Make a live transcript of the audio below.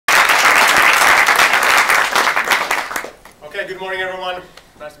Okay, good morning everyone.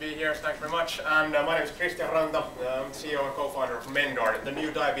 Nice to be here, thanks very much. And my name is Kristian Ranta, I'm CEO and co-founder of Mendor, the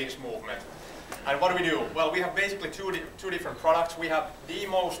new diabetes movement. And what do we do? Well, we have basically two different products. We have the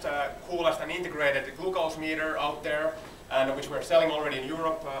most coolest and integrated glucose meter out there, and which we're selling already in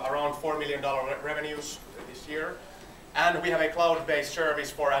Europe, around $4 million revenues this year. And we have a cloud-based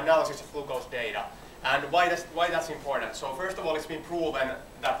service for analysis of glucose data. And why that's important? So first of all, it's been proven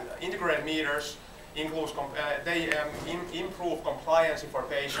that integrated meters improve compliance for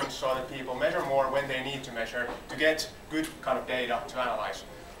patients, so that people measure more when they need to measure to get good kind of data to analyze.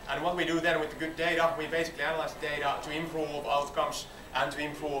 And what we do then with the good data, we basically analyze data to improve outcomes and to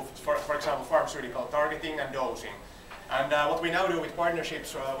improve, for example, pharmaceutical targeting and dosing. And what we now do with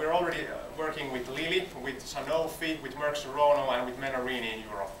partnerships, we're already working with Lilly, with Sanofi, with Merck Serono, and with Mendor in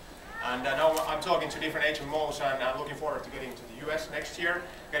Europe. And now I'm talking to different HMOs, and I'm looking forward to getting to the US next year,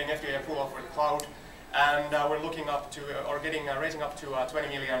 getting FDA approval for the cloud. And we're looking up to, or raising up to $20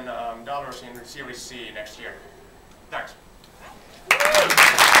 million in Series C next year. Thanks.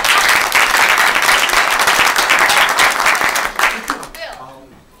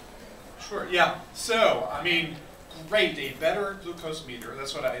 Sure, yeah. So, I mean, great, a better glucose meter.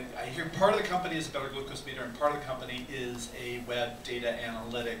 That's what I hear. Part of the company is a better glucose meter, and part of the company is a web data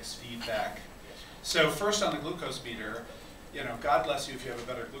analytics feedback. So first on the glucose meter, you know, God bless you if you have a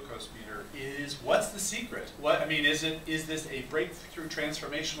better glucose meter, what's the secret? What, I mean, is this a breakthrough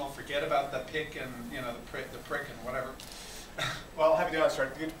transformational, forget about the pick and, you know, the prick and whatever? Well, happy to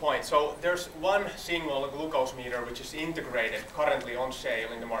answer. Good point. So there's one single glucose meter which is integrated, currently on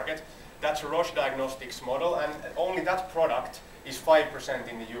sale in the market. That's a Roche Diagnostics model, and only that product is 5%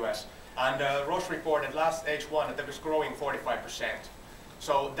 in the US. And Roche reported last H1 that it was growing 45%.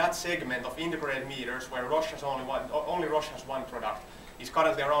 So that segment of integrated meters, where Roche has only Roche has one product, is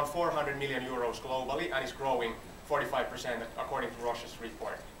currently around 400 million euros globally, and is growing 45% according to Roche's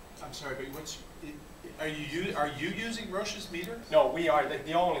report. I'm sorry, but are you using Roche's meter? No, we are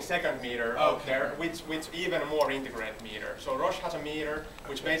the only second meter out there, with even more integrated meter. So Roche has a meter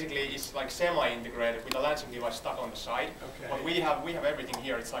which basically is like semi-integrated with a lancing device stuck on the side. Okay. But we have everything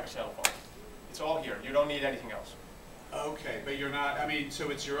here. It's like a cell phone. It's all here. You don't need anything else. Okay, but you're not, I mean, so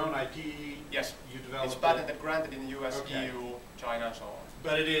it's your own IP? Yes. You developed it's patented, granted in the US, EU, China, and so on.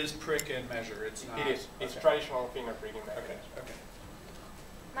 But it is prick and measure, it's not? It is. It's traditional finger pricking method. Okay.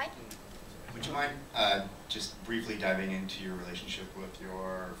 Mike? Would you mind just briefly diving into your relationship with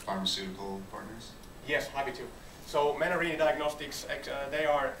your pharmaceutical partners? Yes, happy to. So Mendor Diagnostics, they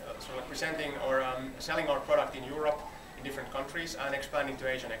are sort of presenting or selling our product in Europe, in different countries, and expanding to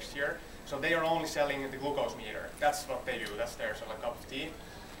Asia next year. So they are only selling the glucose meter. That's what they do. That's their sort of cup of tea.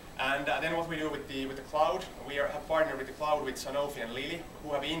 And then what we do with the cloud, we have partnered with the cloud with Sanofi and Lilly,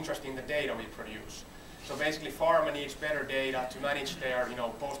 who have interest in the data we produce. So basically, pharma needs better data to manage their,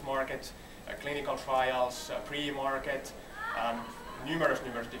 post-market clinical trials, pre-market, numerous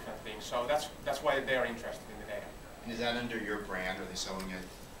different things. So that's why they are interested in the data. And is that under your brand? Are they selling it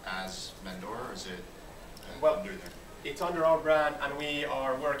as Mendor, or is it under their? It's under our brand, and we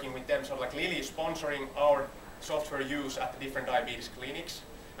are working with them. So like Lilly is sponsoring our software use at the different diabetes clinics.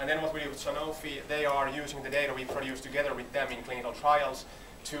 And then what we do with Sanofi, they are using the data we produce together with them in clinical trials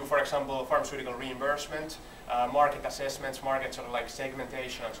to, for example, pharmaceutical reimbursement, market assessments, market sort of like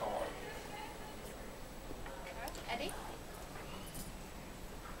segmentation, and so on. Eddie?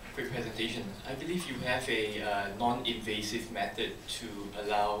 Great presentation. I believe you have a non-invasive method to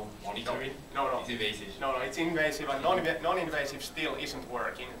allow monitoring. No. It's invasive. No, it's invasive, and non-invasive still isn't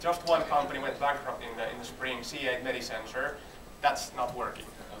working. Just one company went bankrupt in the spring, C8 MediSensor. That's not working.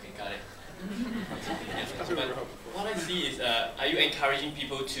 Okay, got it. But what I see is, are you encouraging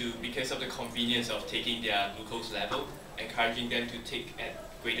people to, because of the convenience of taking their glucose level, encouraging them to take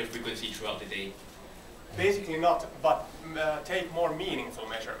at greater frequency throughout the day? Basically not, but take more meaningful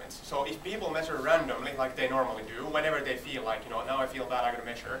measurements. So if people measure randomly, like they normally do, whenever they feel like, now I feel bad, I'm going to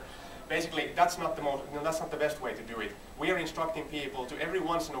measure. Basically, that's not the best way to do it. We are instructing people to every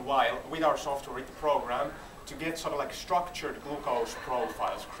once in a while, with our software, with the program, to get sort of like structured glucose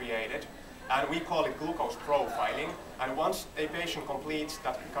profiles created. And we call it glucose profiling. And once a patient completes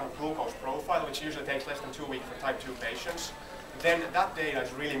that kind of glucose profile, which usually takes less than 2 weeks for type 2 patients, then that data is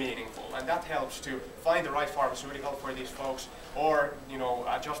really meaningful, and that helps to find the right pharmaceutical for these folks, or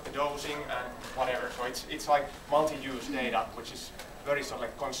adjust the dosing and whatever. So it's like multi-use data, which is very sort of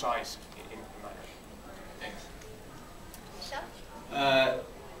like concise in manner. Thanks.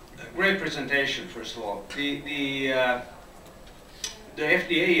 Great presentation, first of all. The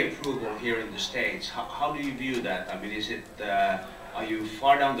FDA approval here in the States, how do you view that? I mean, is it, are you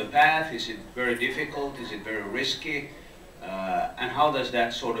far down the path? Is it very difficult? Is it very risky? And how does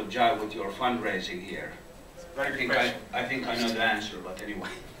that sort of jive with your fundraising here? Very good question. I think I know the answer, but anyway.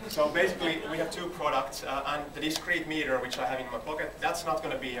 So basically, we have two products, and the discrete meter, which I have in my pocket, that's not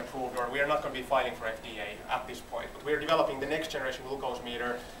going to be approved, or we are not going to be filing for FDA at this point. But we're developing the next generation glucose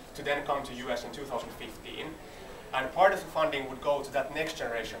meter to then come to US in 2015. And part of the funding would go to that next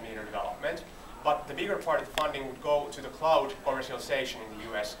generation meter development, but the bigger part of the funding would go to the cloud commercialization in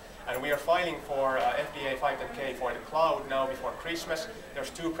the US. And we are filing for FDA 510K for the cloud now before Christmas. There's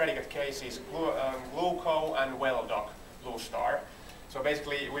two predicate cases, Gluco and WellDoc, Blue Star. So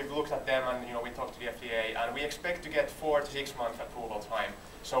basically, we've looked at them, and we talked to the FDA, and we expect to get 4 to 6 month approval time.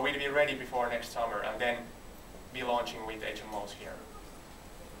 So we'll be ready before next summer, and then be launching with HMOs here.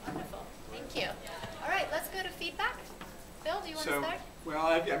 Wonderful, thank you. All right, let's go to feedback. Bill, do you want to start?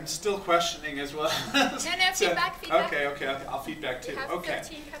 Well, I'm still questioning as well. No, feedback. Okay, I'll feedback too. We have okay.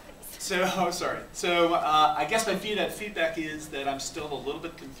 13 companies. So, sorry. So, I guess my feedback is that I'm still a little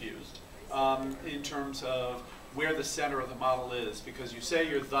bit confused in terms of where the center of the model is, because you say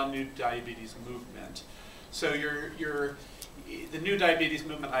you're the new diabetes movement. So the new diabetes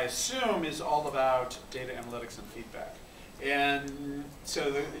movement, I assume, is all about data analytics and feedback. And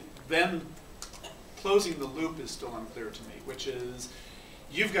so then closing the loop is still unclear to me, which is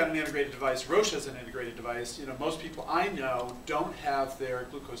you've got an integrated device, Roche has an integrated device. Most people I know don't have their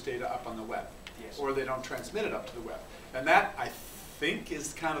glucose data up on the web, Yes. or they don't transmit it up to the web. And that, I think,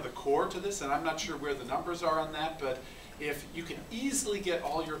 is kind of the core to this, and I'm not sure where the numbers are on that, but if you can easily get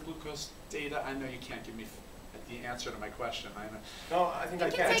all your glucose data, I know you can't give me the answer to my question. I know. No, I think I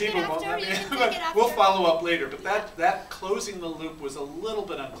You can. can take it People won't after, let me- you can take but it after. we'll follow up later, but that closing the loop was a little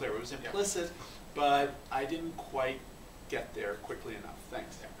bit unclear. It was implicit, but I didn't quite get there quickly enough.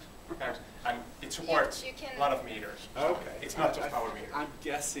 Thanks. Thanks. And it supports You can- a lot of meters. Okay. It's not just power meter. I'm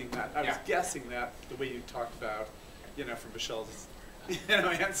guessing that. I was guessing that the way you talked about, from Michelle's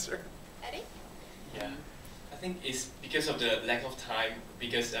answer. Eddie? Yeah, I think it's because of the lack of time,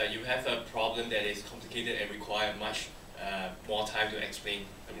 because you have a problem that is complicated and require much more time to explain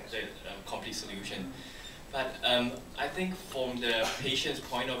the complete solution. But I think from the patient's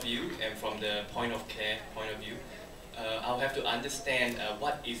point of view and from the point of care point of view, I'll have to understand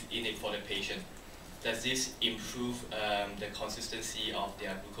what is in it for the patient. Does this improve the consistency of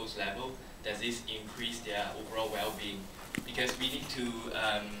their glucose level? Does this increase their overall well-being? Because we need to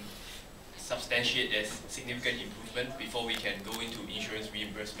substantiate a significant improvement before we can go into insurance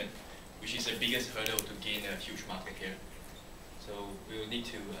reimbursement, which is the biggest hurdle to gain a huge market here. So we will need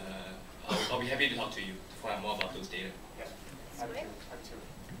to, I'll be happy to talk to you to find out more about those data. Yes. Great.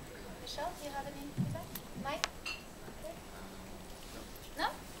 Michelle, do you have any feedback? Mike? No?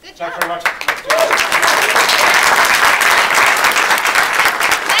 Good job. Thanks very much.